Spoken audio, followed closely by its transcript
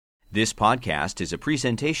This podcast is a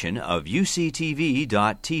presentation of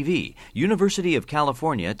UCTV.tv, University of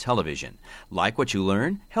California Television. Like what you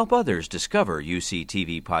learn? Help others discover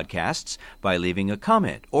UCTV podcasts by leaving a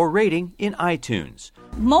comment or rating in iTunes.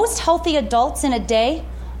 Most healthy adults in a day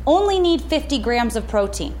only need 50 grams of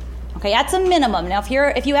protein. Okay, that's a minimum. Now,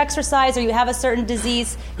 if you exercise or you have a certain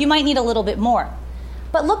disease, you might need a little bit more.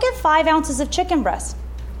 But look at 5 ounces of chicken breast.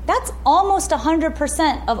 That's almost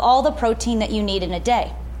 100% of all the protein that you need in a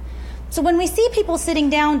day. So when we see people sitting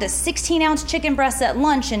down to 16-ounce chicken breasts at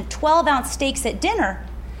lunch and 12-ounce steaks at dinner,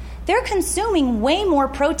 they're consuming way more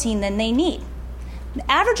protein than they need.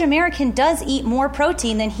 The average American does eat more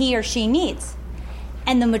protein than he or she needs.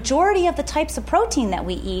 And the majority of the types of protein that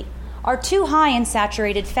we eat are too high in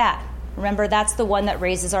saturated fat. Remember, that's the one that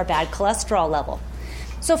raises our bad cholesterol level.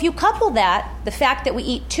 So if you couple that, the fact that we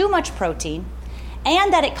eat too much protein,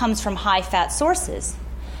 and that it comes from high-fat sources,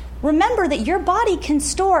 remember that your body can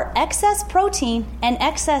store excess protein and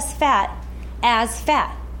excess fat as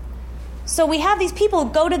fat. So we have these people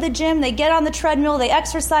go to the gym, they get on the treadmill, they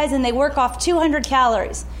exercise, and they work off 200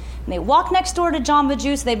 calories. And they walk next door to Jamba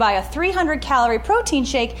Juice, they buy a 300-calorie protein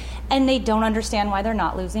shake, and they don't understand why they're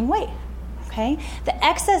not losing weight. Okay? The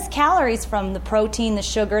excess calories from the protein, the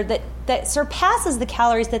sugar, that surpasses the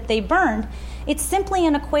calories that they burned, it's simply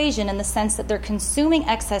an equation in the sense that they're consuming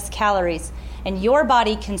excess calories, and your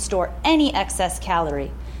body can store any excess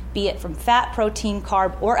calorie, be it from fat, protein,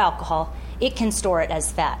 carb, or alcohol. It can store it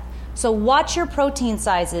as fat. So watch your protein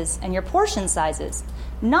sizes and your portion sizes,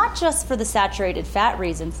 not just for the saturated fat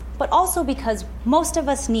reasons, but also because most of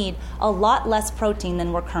us need a lot less protein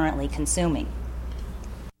than we're currently consuming.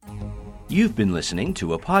 You've been listening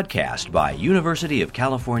to a podcast by University of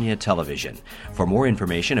California Television. For more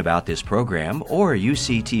information about this program or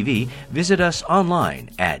UCTV, visit us online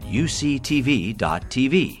at uctv.tv.